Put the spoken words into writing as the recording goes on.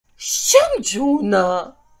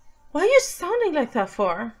Jonah! Why are you sounding like that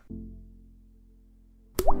for?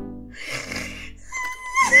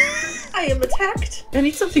 I am attacked. I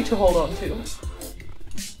need something to hold on to.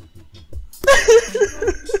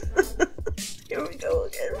 Here we go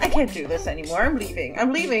again. I can't do this anymore. I'm leaving.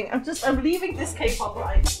 I'm leaving. I'm leaving this K-pop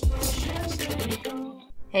line.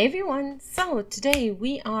 Hey everyone. So today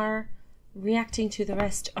we are reacting to the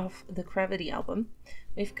rest of the Cravity album.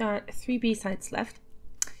 We've got 3 B-sides left.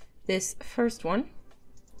 This first one,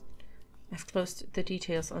 I've closed the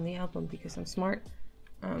details on the album because I'm smart.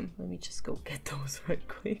 Let me just go get those right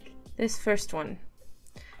quick. This first one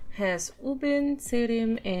has Ubin,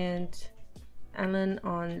 Serim, and Alan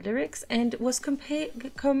on lyrics and was composed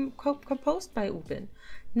by Ubin.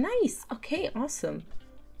 Nice. Okay, awesome.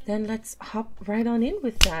 Then let's hop right on in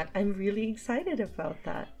with that. I'm really excited about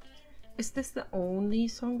that. Is this the only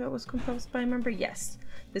song that was composed by a member? Yes.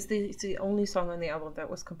 This is the only song on the album that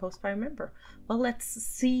was composed by a member. Well, let's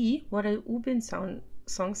see what a Ubin song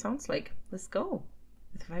sounds like. Let's go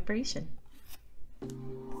with Vibration.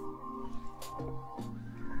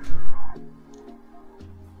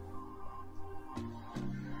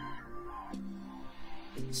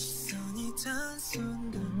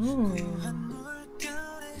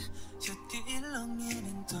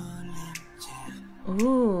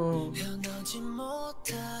 Ooh.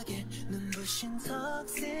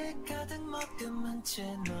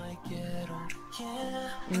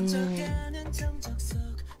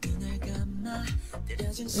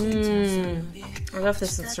 I love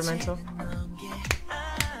this instrumental.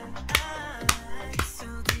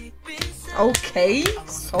 Okay,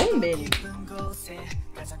 Songmin.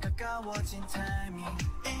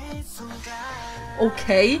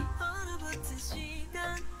 Okay.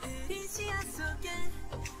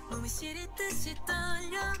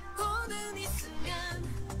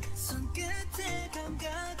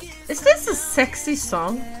 Is this a sexy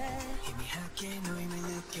song?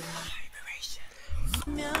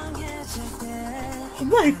 Oh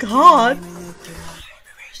my god!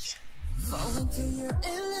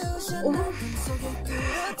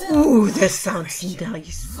 Ooh, this sounds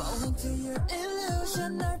nice.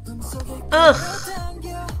 Ugh.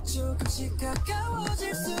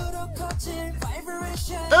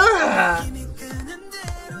 Ugh.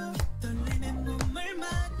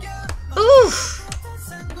 Oof.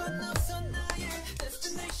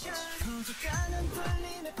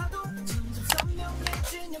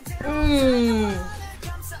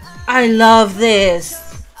 I love this.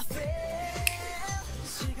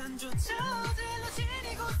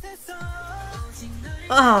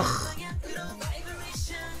 Ugh.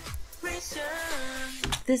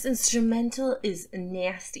 This instrumental is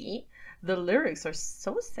nasty. The lyrics are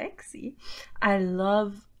so sexy. I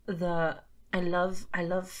love that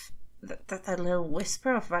little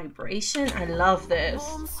whisper of vibration. I love this.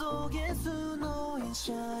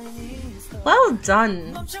 Well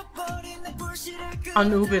done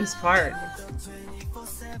on Ubin's part.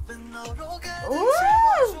 Ooh,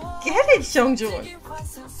 get it, Seongjoon.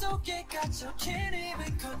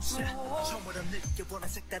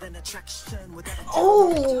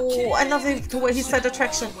 Oh, I love the way he said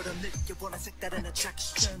attraction.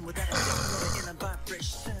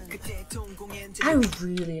 I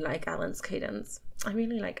really like Alan's cadence. I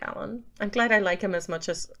really like Alan. I'm glad I like him as much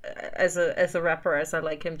as a rapper as I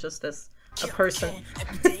like him just as a person.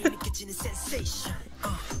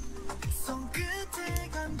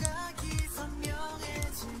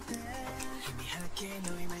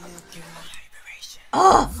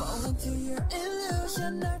 Oh!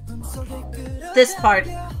 This part.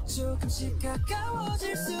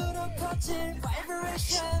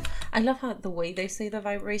 I love how the way they say the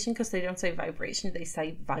vibration, because they don't say vibration, they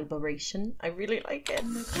say vibration. I really like it.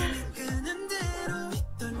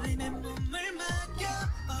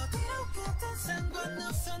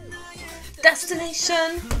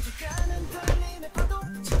 Destination.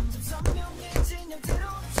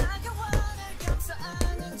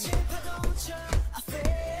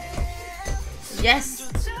 Yes.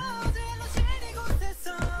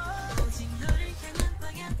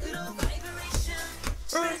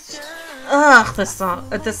 Ugh, this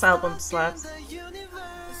album slaps.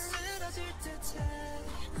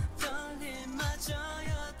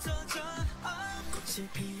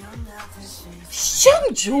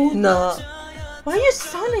 Jonah, why are you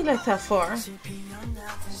sounding like that for?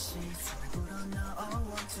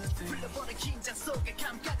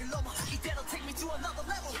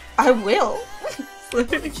 I will.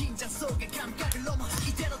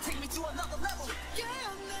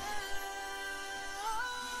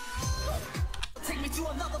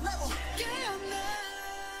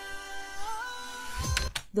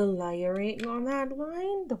 The layering on that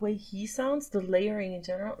line, the way he sounds, the layering in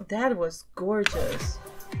general, that was gorgeous.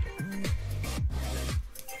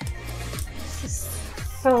 This is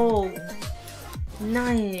so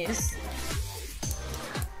nice.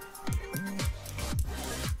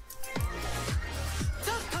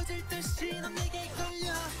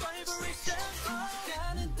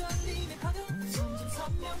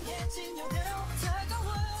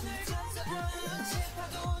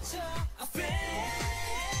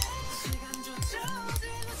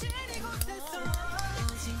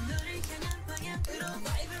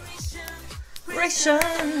 Vibration.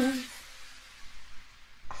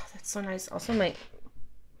 Oh, that's so nice. Also, my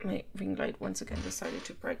ring light once again decided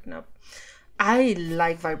to brighten up. I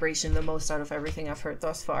like Vibration the most out of everything I've heard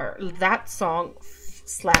thus far. That song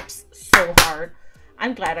slaps so hard.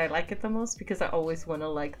 I'm glad I like it the most because I always want to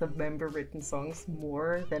like the member written songs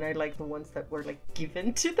more than I like the ones that were like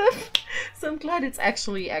given to them. So I'm glad it's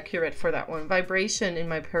actually accurate for that one. Vibration, in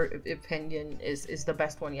my opinion, is the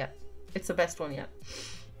best one yet. It's the best one yet.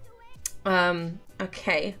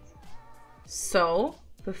 Okay. So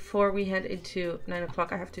before we head into 9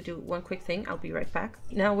 o'clock, I have to do one quick thing. I'll be right back.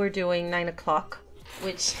 Now we're doing 9 o'clock,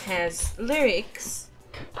 which has lyrics,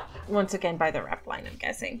 once again by the rap line, I'm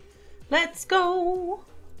guessing. Let's go!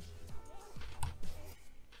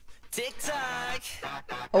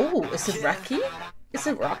 Oh, is it Rocky? Is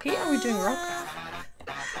it Rocky? Are we doing rock?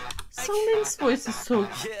 Songmin's voice is so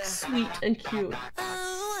sweet and cute.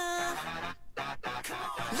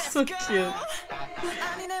 So cute.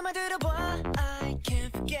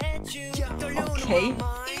 Okay.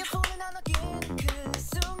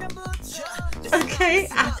 Okay.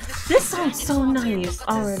 This sounds so nice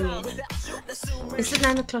already. Is it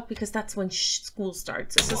 9 o'clock because that's when school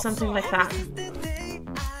starts? Is it something like that?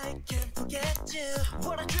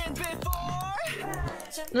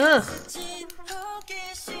 Ugh.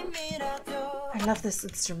 I love this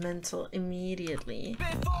instrumental immediately.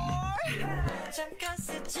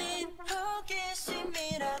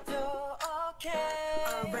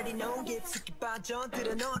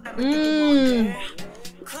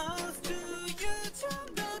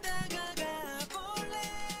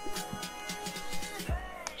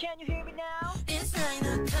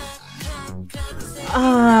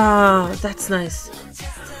 Ah, that's nice.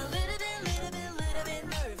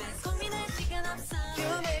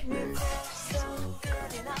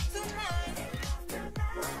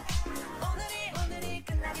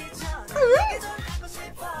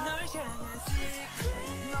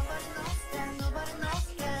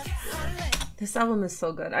 This album is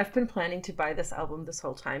so good. I've been planning to buy this album this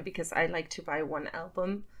whole time because I like to buy one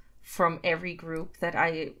album from every group that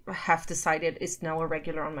I have decided is now a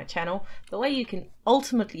regular on my channel. The way you can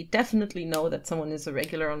ultimately definitely know that someone is a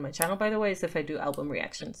regular on my channel, by the way, is if I do album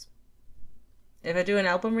reactions. If I do an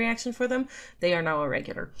album reaction for them, they are now a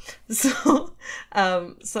regular. So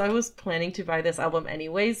I was planning to buy this album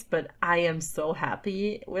anyways, but I am so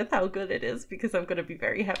happy with how good it is because I'm going to be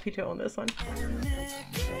very happy to own this one.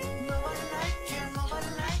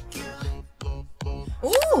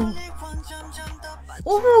 Ooh!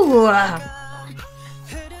 Ooh!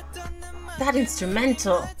 That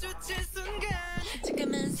instrumental.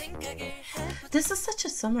 This is such a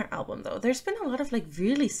summer album though. There's been a lot of like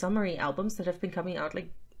really summery albums that have been coming out like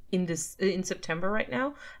in September right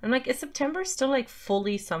now. I'm like, is September still like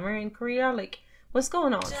fully summer in Korea? Like, what's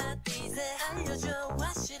going on?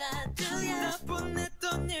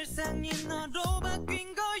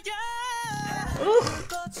 Ooh.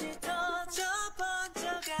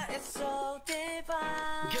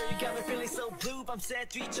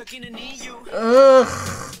 Ugh,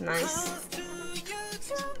 nice.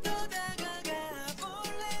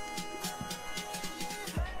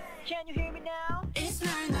 Can you hear me now?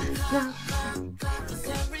 No.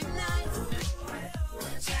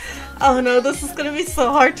 Oh no, this is gonna be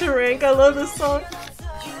so hard to rank. I love this song.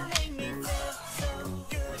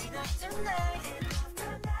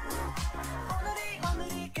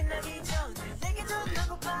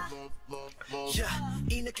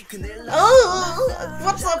 Oh,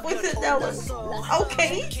 what's up with it now?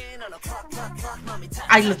 Okay.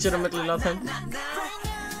 I legitimately love him.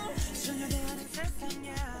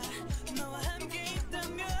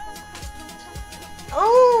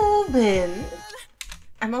 Oh, Ben.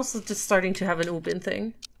 I'm also just starting to have an Ubin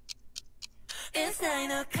thing. It's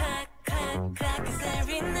 9 o'clock,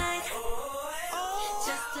 every night.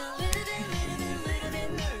 Just a little bit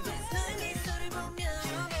nervous.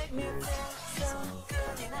 Make me feel so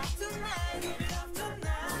good enough tonight.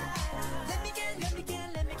 Let me get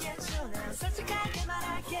you now. 솔직하게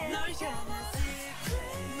말할게. 널 향한 secret.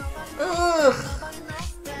 Ugh.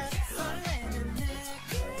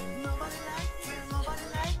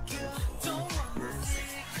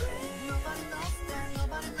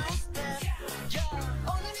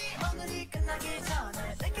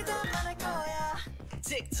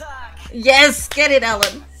 Yes, get it,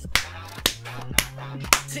 Ellen.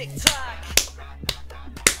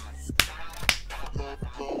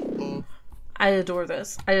 I adore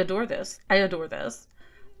this. I adore this. I adore this.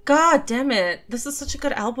 God damn it. This is such a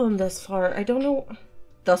good album thus far. I don't know.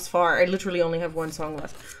 Thus far. I literally only have one song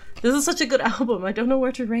left. This is such a good album. I don't know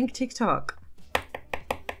where to rank TikTok.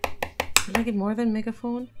 I like it more than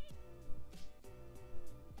Megaphone.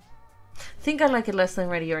 I think I like it less than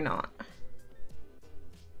Ready or Not.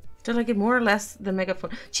 Do I like it more or less than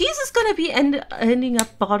Megaphone? Cheese is gonna be ending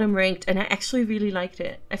up bottom ranked, and I actually really liked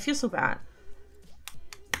it. I feel so bad.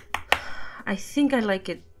 I think I like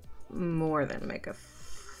it more than Megaphone.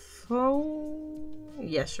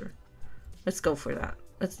 Yeah, sure. Let's go for that.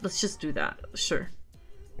 Let's just do that. Sure.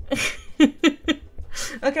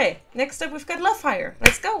 Okay, next up we've got Love Fire.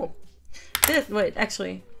 Let's go. Wait,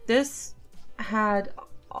 actually, this had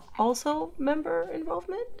also member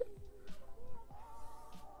involvement.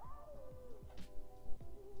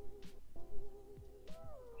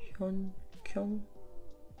 Hyunkyung.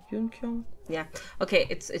 Yeah. Okay.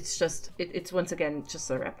 It's once again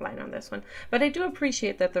just a rap line on this one, but I do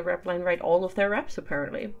appreciate that the rap line write all of their raps.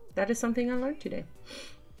 Apparently, that is something I learned today.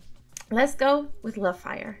 Let's go with Love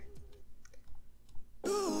Fire.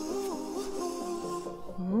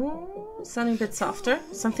 Ooh, sounding a bit softer,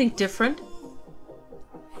 something different.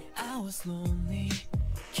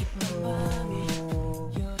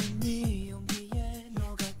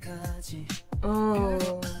 Oh.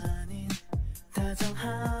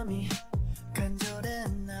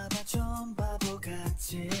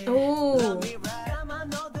 Oh.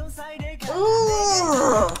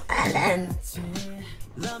 Oh, Ellen.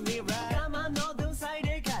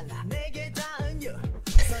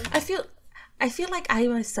 I feel like I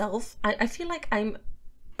myself, I feel like I'm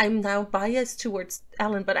now biased towards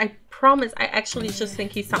Alan, but I promise I actually just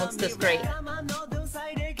think he sounds this great.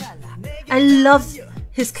 I love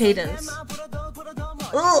his cadence.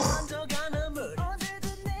 Ugh.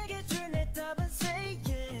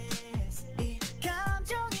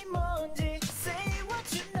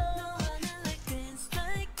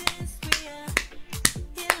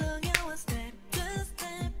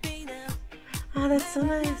 Oh, that's so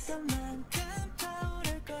nice.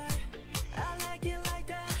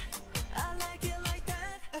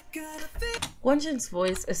 Wonjin's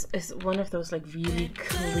voice is one of those like really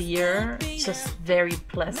clear, just very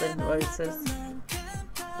pleasant voices.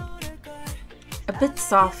 A bit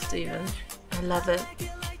soft even. I love it.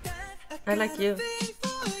 I like you.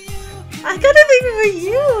 I got a thing for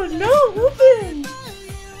you! No, Whoopin!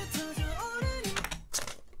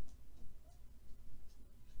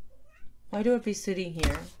 Why do I be sitting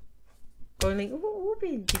here? Going like, ooh,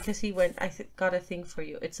 Whoopin! Because he went, I got a thing for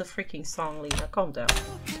you. It's a freaking song, Lena. Calm down.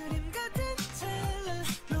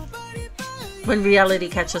 When reality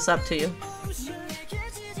catches up to you.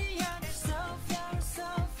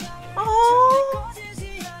 Oh,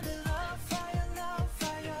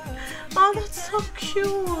 oh, that's so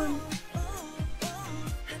cute.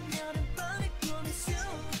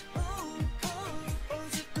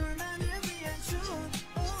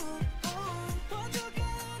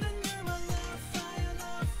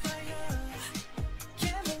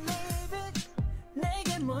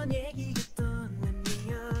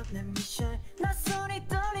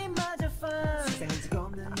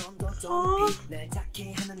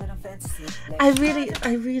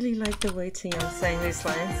 I really like the way Taeyong sang these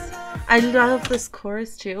lines. I love this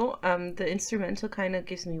chorus too. The instrumental kind of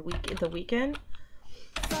gives me The Weeknd.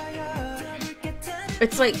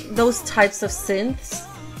 It's like those types of synths.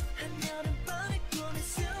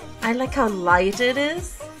 I like how light it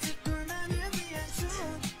is.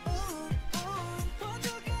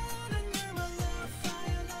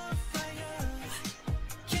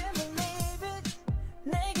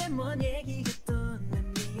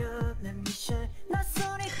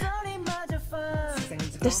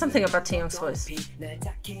 There's something about Taeyong's voice.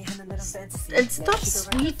 And stop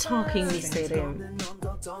sweet talking me, Serim.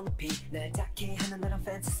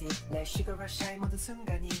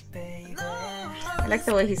 I like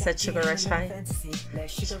the way he said Sugar Rush High.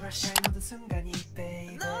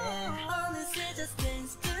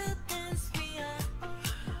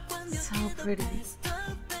 So pretty.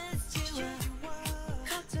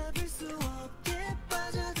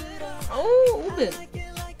 Oh, Ubin.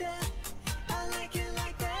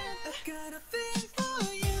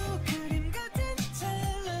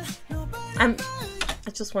 I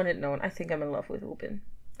just want it known. I think I'm in love with Ubin.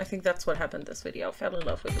 I think that's what happened this video. I fell in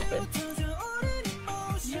love with Ubin.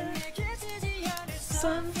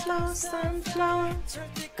 Sunflower, sunflower.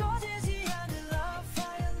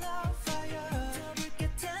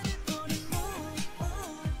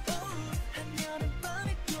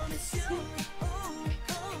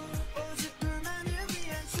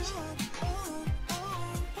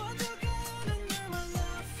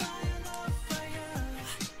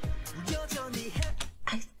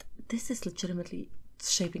 is legitimately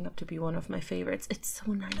shaping up to be one of my favorites. It's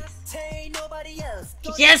so nice.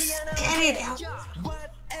 Yes! Get it out!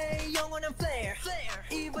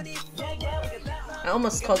 I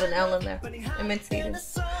almost called an L in there. I meant to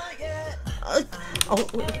this. Oh,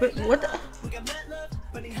 wait, what the?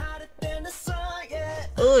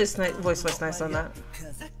 Oh, his voice was nice on that.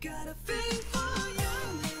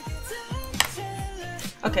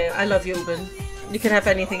 Okay, I love you, Ubin. You can have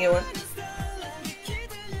anything you want.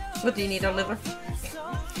 What do you need, Oliver?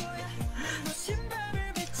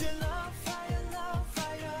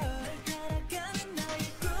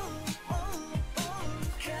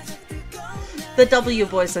 The W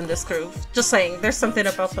boys in this groove. Just saying, there's something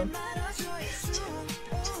about them.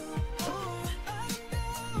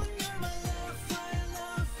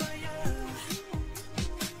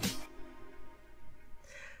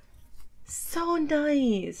 So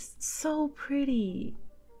nice, so pretty.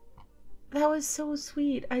 That was so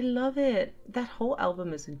sweet. I love it. That whole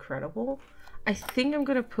album is incredible. I think I'm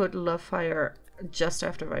gonna put Love Fire just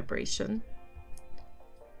after Vibration,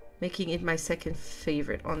 making it my second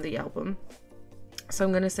favorite on the album. So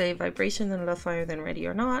I'm gonna say Vibration, then Love Fire, then Ready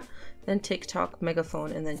or Not, then TikTok,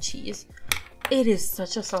 Megaphone, and then Cheese. It is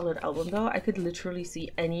such a solid album though. I could literally see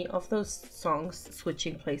any of those songs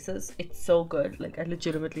switching places. It's so good. Like, I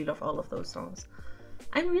legitimately love all of those songs.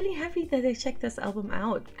 I'm really happy that I checked this album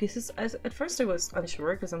out, because at first I was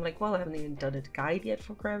unsure, because I'm like, well, I haven't even done a guide yet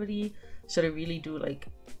for Gravity. Should I really do like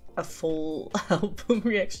a full album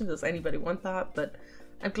reaction? Does anybody want that? But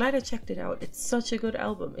I'm glad I checked it out. It's such a good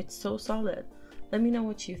album. It's so solid. Let me know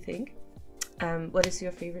what you think. What is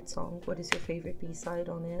your favorite song? What is your favorite B-side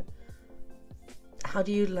on it? How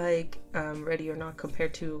do you like Ready or Not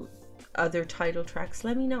compared to other title tracks?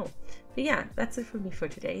 Let me know. But yeah, that's it for me for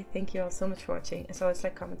today. Thank you all so much for watching. As always,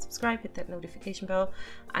 like, comment, subscribe, hit that notification bell.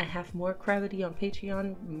 I have more Gravity on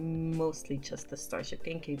Patreon, mostly just the Starship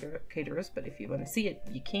Game caterers, but if you want to see it,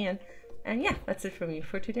 you can. And yeah, that's it for me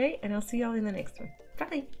for today, and I'll see y'all in the next one.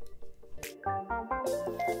 Bye!